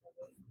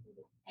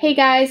Hey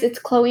guys, it's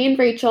Chloe and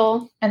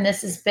Rachel. And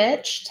this is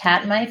Bitch,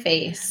 Tat My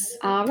Face.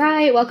 All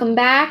right, welcome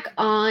back.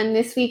 On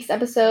this week's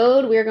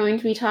episode, we're going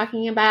to be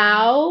talking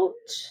about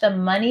the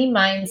money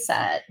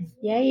mindset.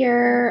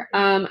 Yeah.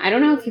 I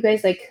don't know if you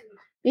guys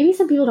maybe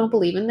some people don't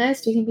believe in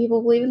this. Do you think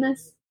people believe in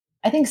this?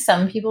 I think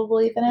some people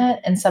believe in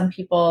it and some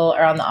people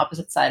are on the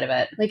opposite side of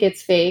it. Like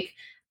it's fake.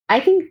 I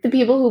think the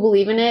people who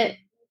believe in it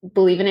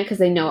because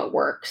they know it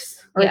works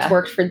or it's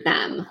worked for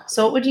them.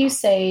 So what would you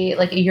say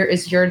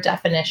is your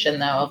definition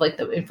though of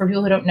for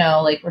people who don't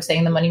know, like we're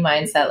saying the money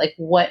mindset, like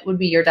what would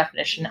be your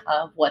definition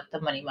of what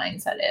the money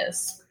mindset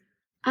is?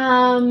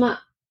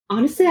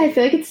 Honestly, I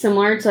feel like it's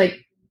similar to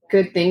like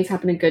good things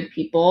happen to good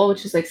people,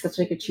 which is like such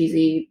like a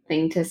cheesy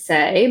thing to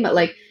say, but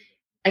like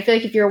I feel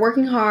like if you're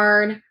working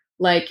hard,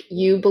 like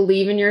you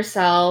believe in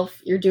yourself,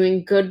 you're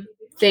doing good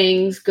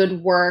things,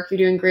 good work, you're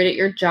doing great at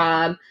your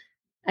job,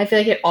 I feel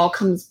like it all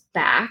comes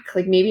back.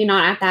 Like maybe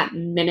not at that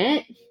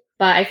minute,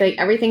 but I feel like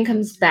everything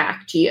comes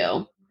back to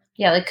you.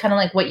 Yeah, like kind of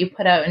like what you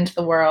put out into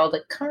the world,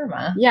 like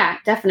karma. Yeah,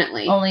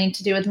 definitely. Only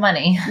to do with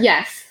money.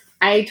 Yes,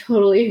 I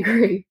totally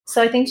agree.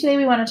 So I think today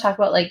we want to talk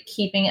about like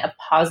keeping a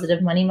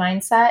positive money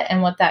mindset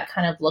and what that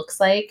kind of looks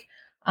like,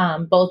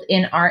 both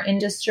in our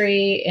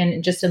industry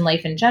and just in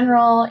life in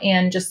general,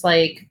 and just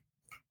like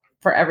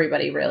for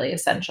everybody really,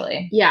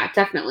 essentially. Yeah,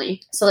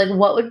 definitely. So like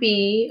what would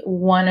be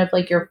one of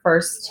like your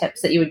first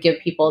tips that you would give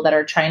people that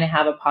are trying to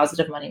have a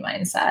positive money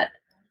mindset?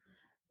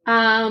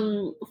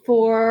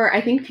 For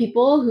I think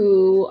people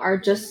who are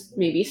just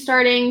maybe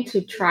starting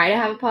to try to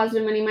have a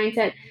positive money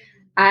mindset,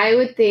 I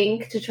would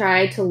think to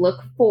try to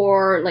look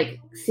for like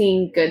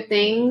seeing good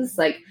things,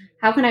 like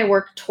how can I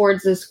work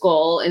towards this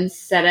goal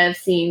instead of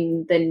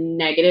seeing the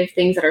negative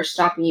things that are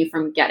stopping you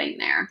from getting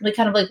there? Like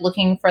kind of like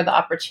looking for the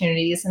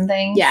opportunities and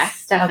things.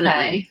 Yes, definitely.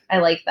 Okay. I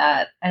like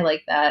that.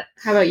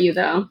 How about you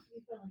though?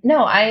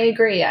 No, I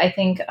agree. I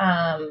think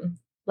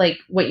like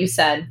what you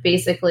said,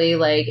 basically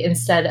like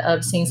instead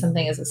of seeing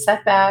something as a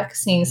setback,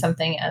 seeing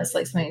something as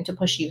like something to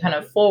push you kind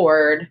of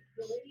forward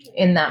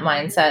in that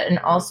mindset. And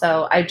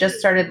also I just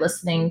started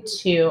listening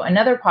to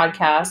another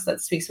podcast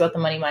that speaks about the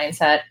money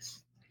mindset.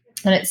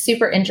 And it's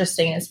super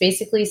interesting. It's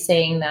basically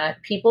saying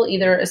that people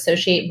either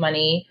associate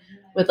money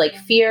with like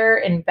fear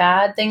and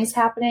bad things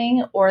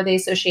happening, or they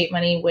associate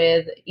money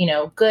with,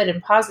 good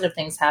and positive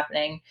things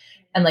happening.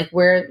 And like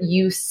where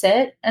you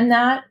sit in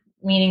that,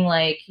 meaning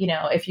like,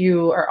 if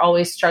you are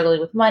always struggling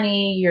with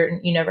money,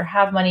 you never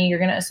have money, you're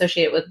going to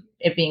associate it with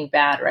it being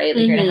bad, right?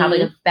 Like you're going to have like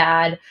a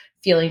bad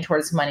feeling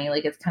towards money.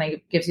 Like it kind of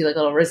gives you like a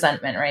little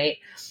resentment, right?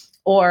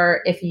 Or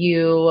if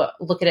you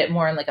look at it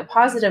more in like a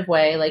positive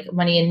way, like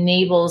money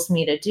enables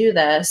me to do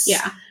this.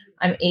 Yeah.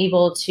 I'm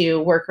able to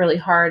work really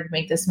hard to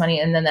make this money.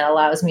 And then that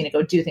allows me to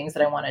go do things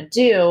that I want to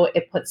do.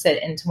 It puts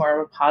it into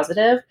more of a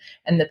positive.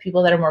 And the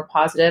people that are more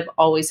positive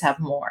always have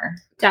more.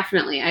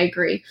 Definitely. I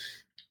agree.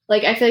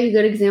 Like, I feel like a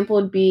good example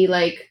would be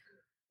like,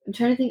 I'm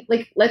trying to think,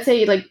 like, let's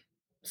say like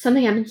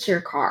something happens to your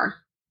car.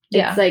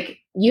 It's like,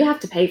 you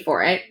have to pay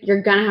for it.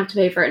 You're going to have to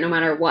pay for it no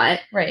matter what.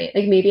 Right.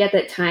 Like maybe at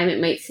that time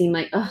it might seem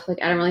like, oh,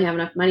 like I don't really have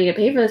enough money to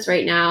pay for this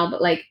right now,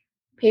 but like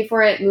pay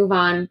for it, move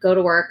on, go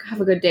to work, have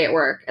a good day at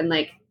work. And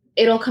like,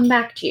 it'll come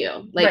back to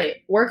you.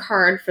 Like work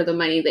hard for the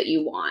money that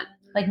you want.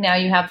 Like now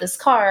you have this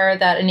car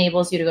that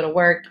enables you to go to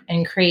work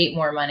and create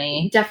more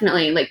money.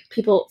 Definitely. Like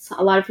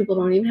a lot of people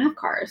don't even have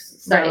cars.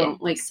 So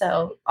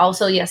so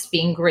also, yes,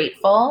 being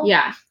grateful.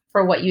 Yeah.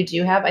 For what you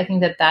do have. I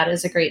think that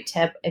is a great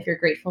tip. If you're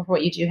grateful for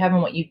what you do have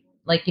and what you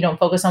like, you don't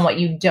focus on what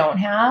you don't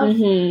have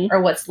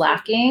or what's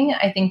lacking.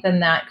 I think then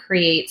that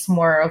creates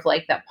more of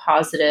like that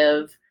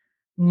positive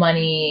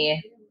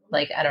money,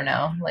 like, I don't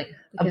know, like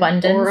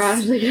abundance aura.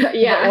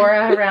 The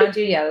aura around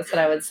you. Yeah, that's what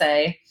I would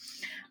say.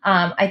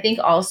 I think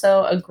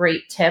also a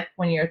great tip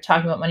when you're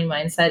talking about money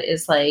mindset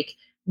is like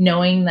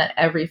knowing that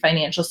every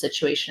financial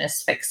situation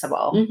is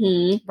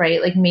fixable,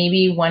 right? Like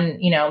maybe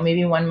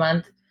one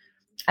month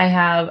I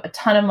have a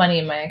ton of money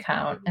in my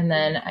account and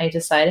then I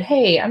decide,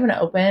 hey, I'm going to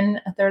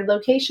open a third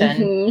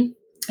location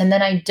and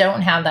then I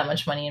don't have that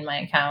much money in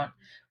my account.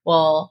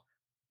 Well,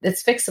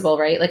 it's fixable,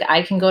 right? Like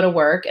I can go to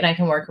work and I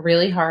can work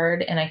really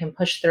hard and I can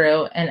push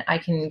through and I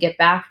can get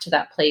back to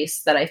that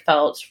place that I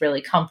felt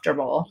really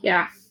comfortable.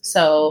 Yeah.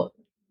 So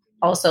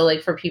also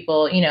like for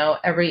people,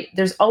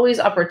 there's always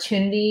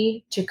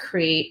opportunity to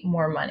create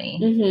more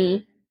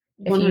money.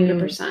 If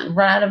 100%. you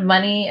run out of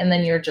money and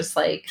then you're just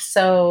like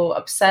so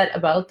upset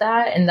about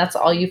that and that's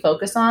all you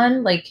focus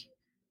on, like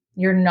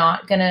you're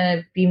not going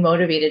to be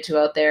motivated to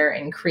go out there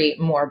and create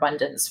more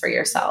abundance for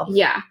yourself.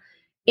 Yeah.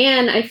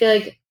 And I feel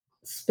like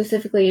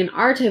specifically in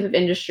our type of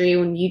industry,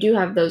 when you do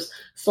have those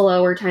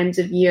slower times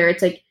of year,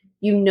 it's like,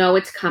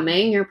 it's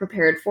coming, you're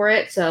prepared for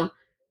it. So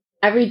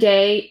every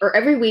day or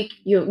every week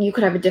you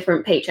could have a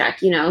different paycheck,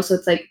 so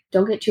it's like,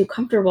 don't get too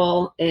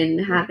comfortable in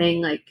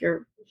having like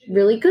your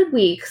really good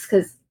weeks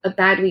because a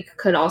bad week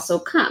could also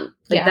come.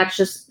 Like that's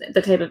just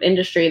the type of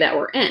industry that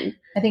we're in.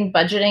 I think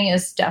budgeting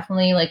is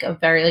definitely like a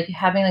very like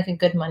having like a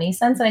good money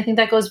sense. And I think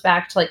that goes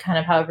back to like kind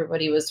of how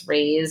everybody was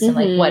raised and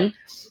like what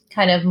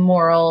kind of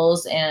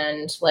morals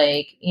and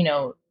like,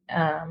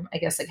 I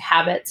guess like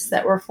habits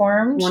that were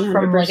formed from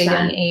like a 100%.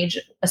 young age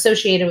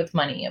associated with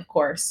money, of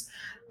course.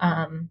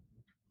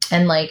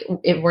 And like,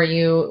 were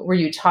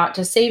you taught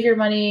to save your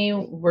money?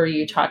 Were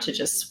you taught to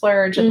just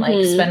splurge and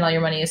like spend all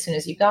your money as soon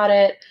as you got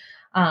it?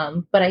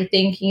 But I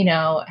think, you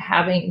know,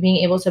 being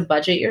able to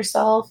budget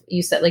yourself,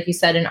 you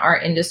said in our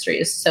industry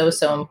is so,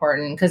 so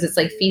important because it's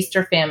like feast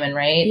or famine,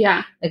 right?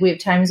 Yeah. Like we have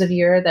times of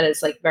year that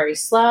it's like very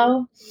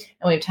slow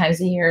and we have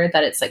times of year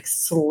that it's like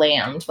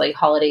slammed, like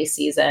holiday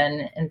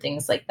season and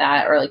things like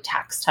that, or like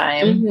tax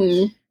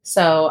time.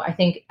 So I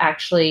think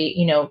actually,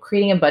 you know,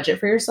 creating a budget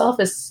for yourself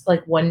is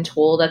like one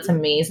tool that's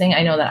amazing.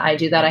 I know that I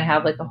do that. I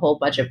have like a whole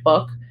budget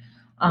book.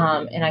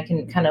 And I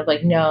can kind of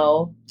like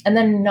know, and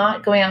then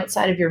not going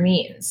outside of your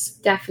means.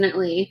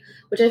 Definitely.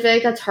 Which I feel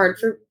like that's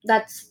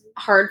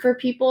hard for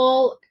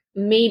people.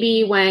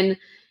 Maybe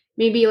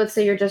let's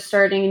say you're just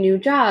starting a new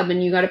job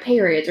and you got a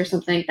pay raise or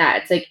something like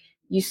that. It's like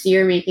you see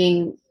you're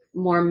making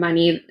more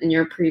money in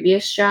your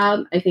previous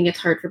job. I think it's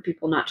hard for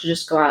people not to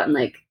just go out and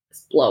like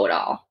blow it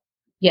all.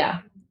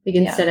 Yeah. Like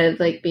instead of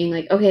like being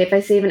like, okay, if I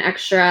save an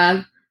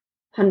extra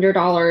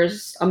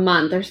 $100 a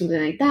month or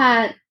something like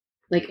that,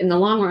 like in the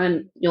long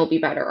run, you'll be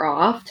better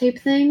off type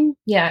thing.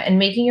 Yeah. And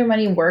making your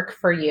money work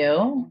for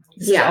you.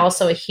 This is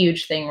also a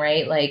huge thing,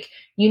 right? Like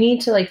you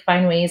need to like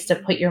find ways to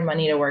put your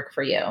money to work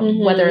for you,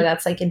 whether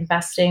that's like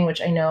investing,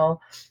 which I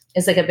know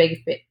is like a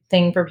big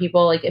thing for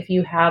people. Like if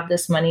you have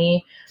this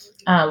money,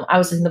 I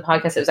was listening to the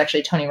podcast. It was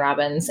actually Tony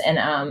Robbins, and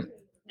I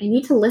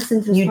need to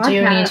listen to this podcast.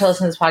 You do need to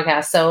listen to this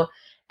podcast. So,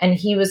 and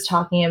he was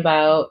talking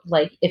about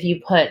like if you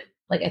put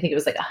like I think it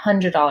was like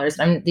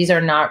 $100. These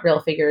are not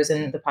real figures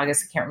in the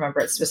podcast. I can't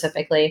remember it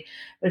specifically,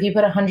 but if you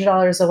put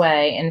 $100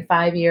 away in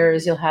 5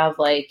 years, you'll have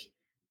like,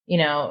 you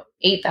know,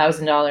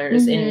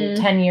 $8,000.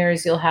 In 10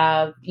 years, you'll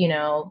have, you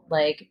know,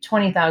 like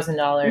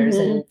 $20,000.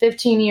 In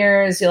 15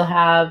 years, you'll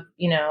have,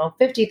 you know,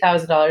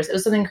 $50,000. It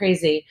was something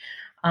crazy.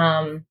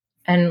 And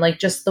like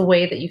just the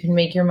way that you can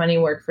make your money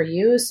work for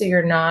you. So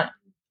you're not,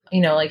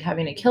 you know, like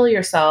having to kill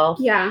yourself.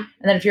 Yeah.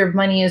 And then if your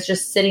money is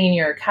just sitting in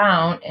your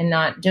account and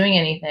not doing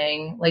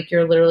anything, like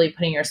you're literally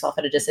putting yourself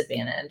at a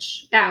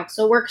disadvantage. Yeah.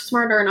 So work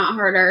smarter, not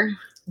harder.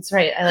 That's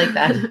right. I like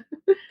that.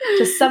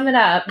 Just sum it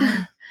up.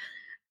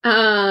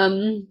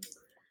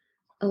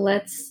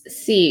 Let's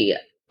see.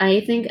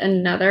 I think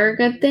another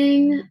good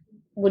thing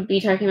would be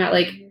talking about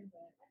like,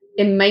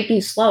 it might be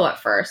slow at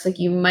first. Like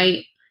you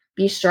might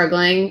be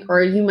struggling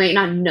or you might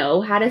not know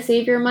how to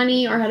save your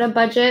money or how to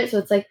budget. So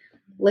it's like,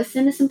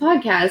 listen to some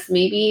podcasts,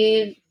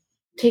 maybe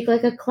take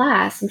like a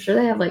class. I'm sure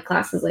they have like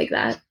classes like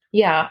that.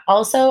 Yeah.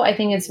 Also, I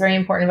think it's very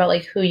important about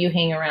like who you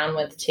hang around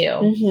with too.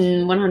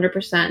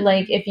 100%.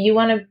 Like if you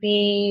want to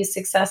be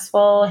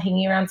successful,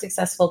 hanging around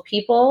successful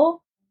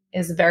people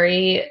is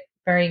very,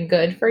 very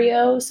good for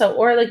you. So,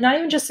 or like not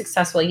even just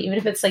successful, like, even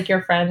if it's like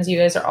your friends, you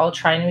guys are all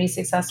trying to be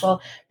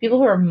successful, people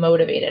who are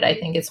motivated, I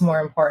think it's more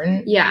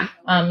important. Yeah.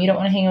 You don't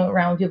want to hang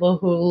around with people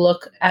who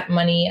look at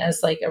money as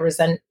like a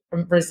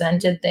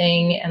resented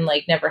thing and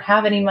like never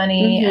have any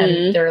money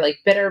and they're like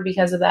bitter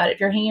because of that. If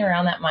you're hanging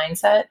around that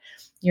mindset,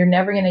 you're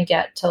never going to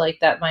get to like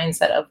that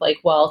mindset of like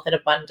wealth and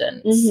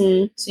abundance.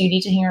 So you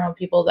need to hang around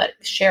people that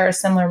share a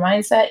similar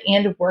mindset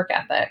and work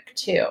ethic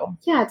too.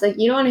 Yeah. It's like,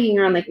 you don't want to hang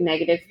around like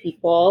negative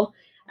people.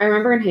 I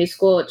remember in high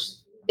school,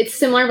 it's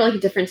similar, but like a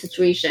different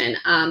situation.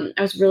 I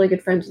was really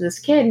good friends with this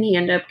kid and he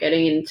ended up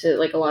getting into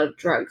like a lot of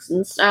drugs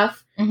and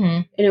stuff.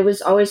 And it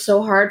was always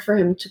so hard for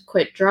him to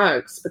quit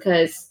drugs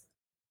because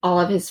all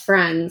of his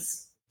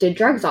friends did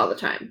drugs all the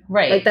time.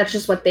 Right. Like that's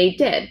just what they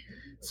did.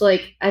 So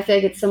like, I feel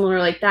like it's similar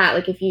like that.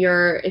 Like if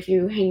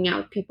you hang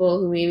out with people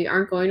who maybe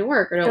aren't going to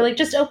work or don't. They're like,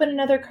 just open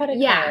another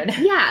credit card.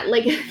 Yeah.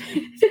 Like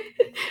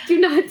do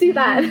not do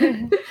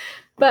that.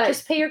 But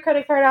just pay your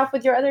credit card off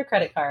with your other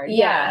credit card.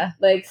 Yeah.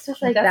 Like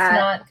stuff like that. That's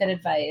not good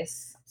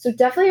advice. So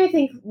definitely, I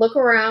think, look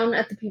around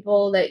at the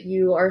people that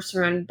you are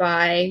surrounded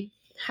by.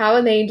 How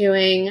are they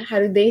doing? How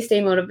do they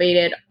stay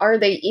motivated? Are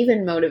they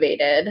even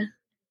motivated?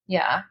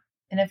 Yeah.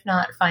 And if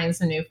not, find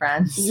some new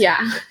friends.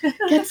 Yeah.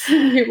 Get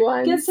some new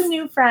ones. Get some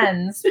new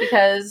friends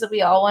because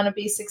we all want to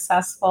be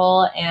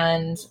successful.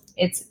 And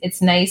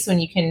it's nice when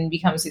you can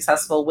become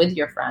successful with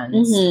your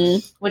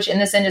friends, which in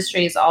this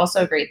industry is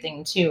also a great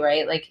thing too,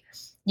 right? Like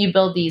you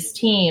build these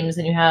teams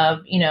and you have,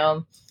 you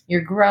know,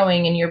 you're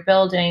growing and you're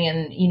building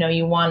and, you know,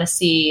 you want to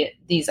see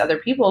these other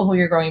people who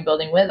you're growing and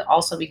building with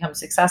also become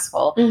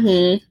successful.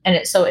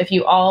 And so if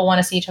you all want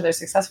to see each other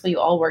successful, you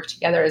all work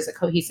together as a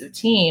cohesive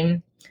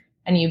team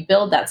and you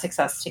build that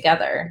success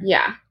together.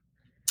 Yeah.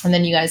 And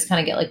then you guys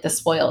kind of get like the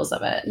spoils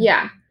of it.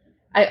 Yeah.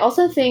 I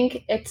also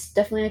think it's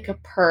definitely like a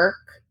perk.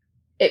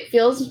 It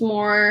feels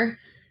more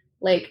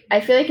like,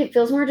 I feel like it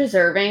feels more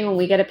deserving when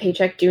we get a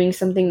paycheck doing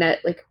something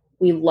that like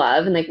we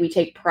love and like we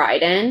take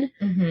pride in.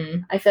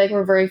 I feel like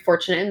we're very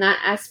fortunate in that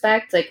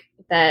aspect, like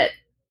that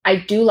I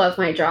do love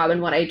my job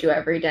and what I do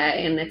every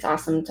day. And it's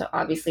awesome to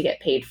obviously get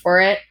paid for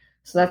it.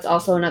 So that's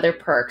also another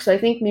perk. So I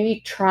think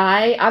maybe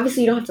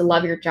obviously you don't have to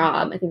love your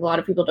job. I think a lot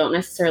of people don't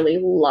necessarily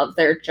love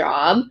their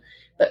job,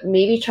 but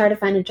maybe try to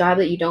find a job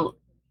that you don't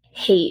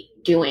hate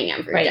doing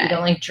every Right. day. You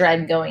don't like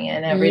dread going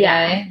in every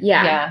day.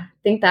 Yeah.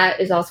 I think that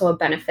is also a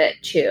benefit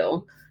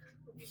too.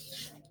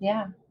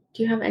 Yeah.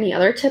 Do you have any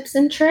other tips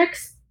and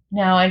tricks?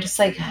 No, I just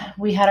like,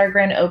 we had our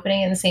grand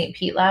opening in St.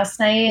 Pete last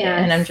night,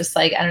 and I'm just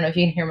like, I don't know if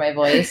you can hear my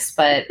voice,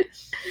 but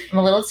I'm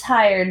a little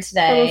tired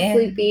today. A little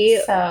sleepy.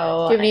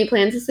 So, do you have any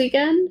plans this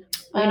weekend?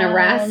 Are you going to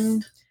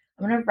rest?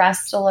 I'm going to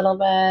rest a little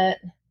bit.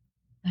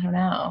 I don't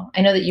know.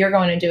 I know that you're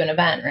going to do an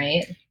event,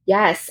 right?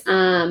 Yes.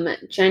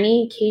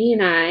 Jenny, Katie,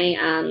 and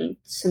I,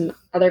 some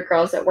other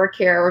girls that work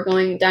here, we're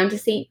going down to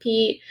St.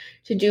 Pete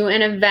to do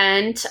an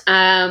event.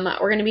 We're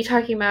going to be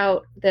talking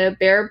about the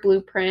Bare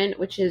Blueprint,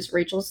 which is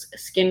Rachel's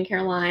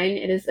skincare line.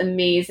 It is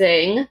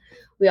amazing.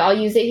 We all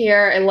use it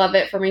here. I love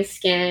it for my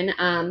skin.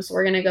 So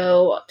we're going to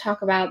go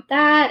talk about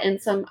that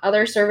and some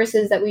other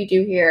services that we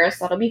do here.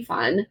 So that'll be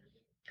fun.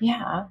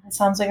 Yeah, it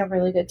sounds like a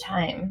really good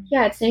time.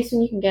 Yeah, it's nice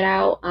when you can get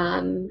out,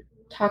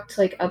 talk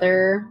to like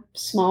other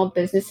small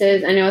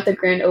businesses. I know at the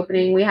grand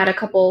opening we had a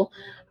couple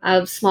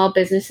of small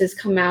businesses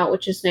come out,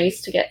 which is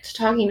nice to get to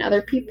talking to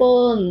other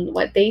people and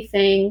what they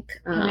think.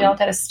 We all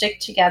got to stick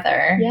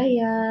together.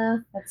 Yeah.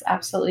 That's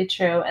absolutely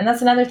true. And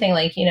that's another thing,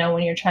 like,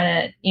 when you're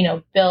trying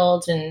to,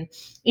 build, and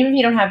even if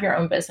you don't have your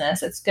own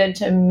business, it's good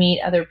to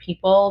meet other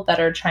people that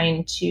are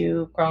trying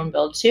to grow and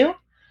build too.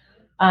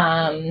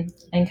 And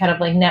kind of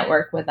like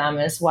network with them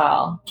as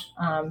well.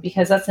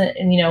 Because that's,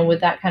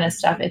 with that kind of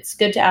stuff, it's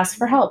good to ask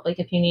for help. Like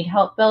if you need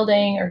help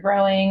building or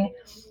growing,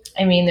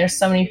 I mean, there's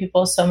so many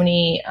people, so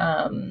many,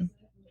 I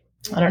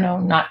don't know,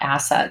 not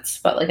assets,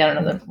 but like, I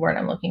don't know the word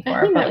I'm looking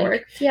for, but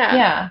like,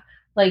 yeah,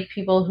 like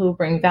people who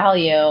bring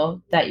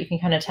value that you can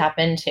kind of tap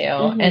into.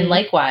 Mm-hmm. And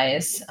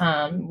likewise,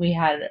 we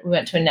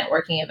went to a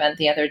networking event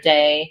the other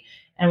day,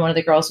 and one of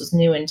the girls was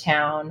new in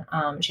town.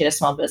 She had a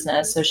small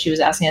business, so she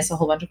was asking us a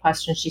whole bunch of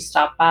questions. She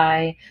stopped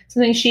by,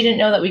 something she didn't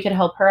know that we could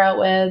help her out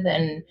with,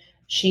 and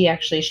she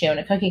owned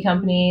a cookie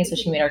company, so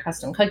she made our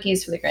custom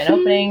cookies for the grand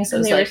opening. So it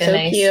was like a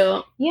nice,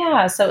 cute.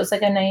 Yeah. So it was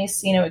like a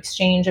nice,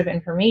 exchange of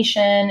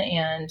information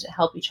and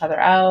help each other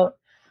out.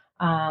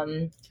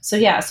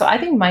 So I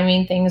think my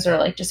main things are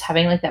like just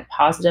having like that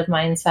positive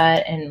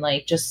mindset, and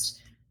like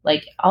just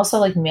like also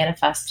like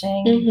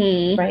manifesting,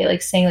 mm-hmm. right?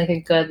 Like saying like a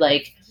good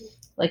like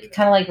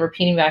kind of like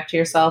repeating back to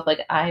yourself, like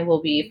I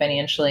will be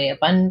financially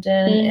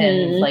abundant, mm-hmm.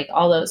 and like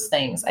all those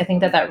things. I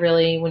think that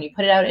really, when you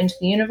put it out into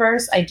the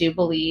universe, I do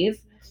believe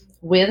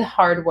with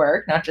hard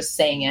work, not just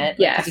saying it,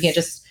 because you can't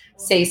just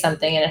say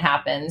something and it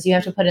happens. You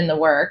have to put in the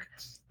work.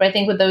 But I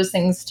think with those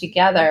things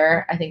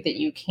together, I think that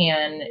you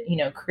can,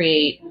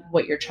 create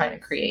what you're trying to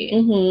create.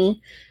 Mm-hmm.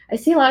 I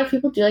see a lot of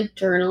people do like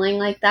journaling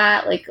like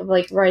that, like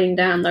writing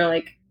down their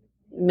like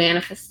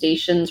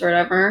manifestations or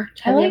whatever.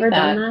 Have you ever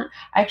done that?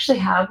 I actually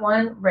have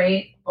one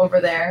right over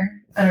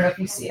there. I don't know if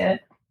you see it.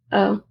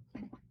 Oh.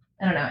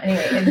 I don't know.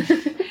 Anyway,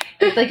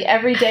 it's like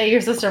every day you're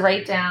supposed to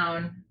write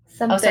down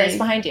something. Oh, sorry, it's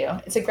behind you.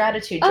 It's a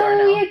gratitude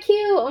journal. Oh, yeah,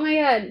 cute. Oh my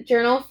God.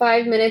 Journal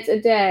 5 minutes a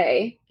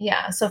day.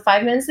 Yeah. So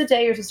 5 minutes a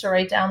day, you're supposed to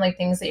write down like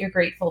things that you're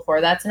grateful for.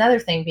 That's another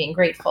thing, being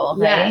grateful,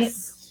 right?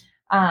 Yes.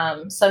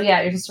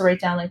 You're just to write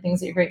down like things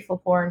that you're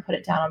grateful for and put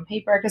it down on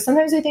paper. Because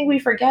sometimes I think we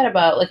forget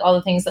about like all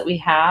the things that we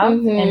have,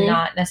 mm-hmm. and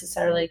not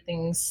necessarily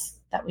things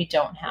that we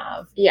don't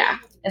have. Yeah.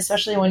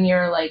 Especially when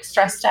you're like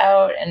stressed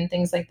out and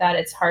things like that,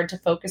 it's hard to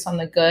focus on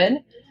the good.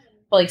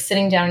 But like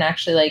sitting down and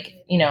actually like,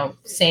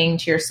 saying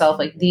to yourself,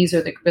 like, these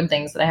are the good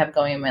things that I have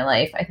going in my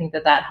life. I think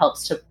that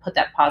helps to put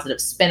that positive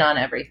spin on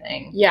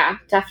everything. Yeah,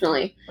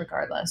 definitely.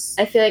 Regardless.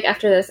 I feel like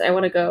after this, I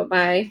want to go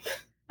buy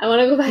you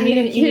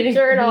need a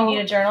journal. You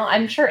need a journal.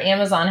 I'm sure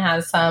Amazon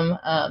has some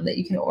that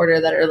you can order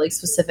that are like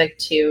specific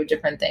to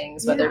different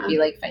things, whether it be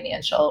like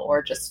financial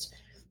or just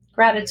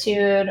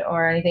gratitude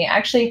or anything.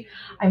 Actually,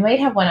 I might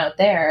have one out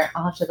there.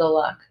 I'll have to go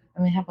look.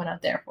 I might have one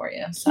out there for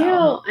you.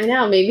 So I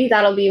know. Maybe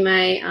that'll be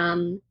my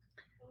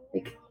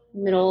like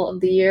middle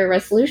of the year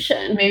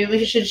resolution. Maybe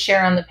we should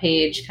share on the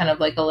page kind of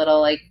like a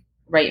little like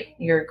write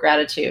your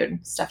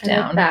gratitude stuff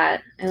down.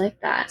 I like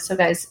that. So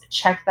guys,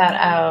 check that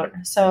out.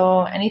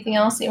 So anything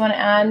else that you want to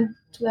add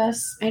to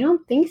this? I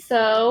don't think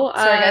so.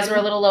 Sorry guys, we're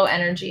a little low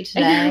energy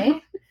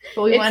today,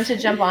 but we wanted to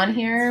jump on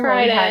here.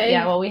 Friday.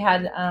 We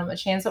had a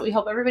chance, but we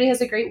hope everybody has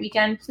a great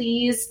weekend.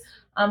 Please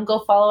go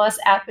follow us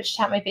at Bitch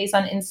Tap My Face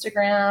on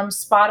Instagram,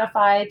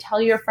 Spotify,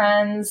 tell your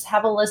friends,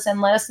 have a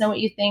listen, let us know what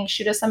you think,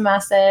 shoot us a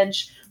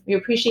message. We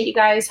appreciate you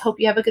guys. Hope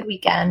you have a good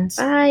weekend.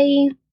 Bye.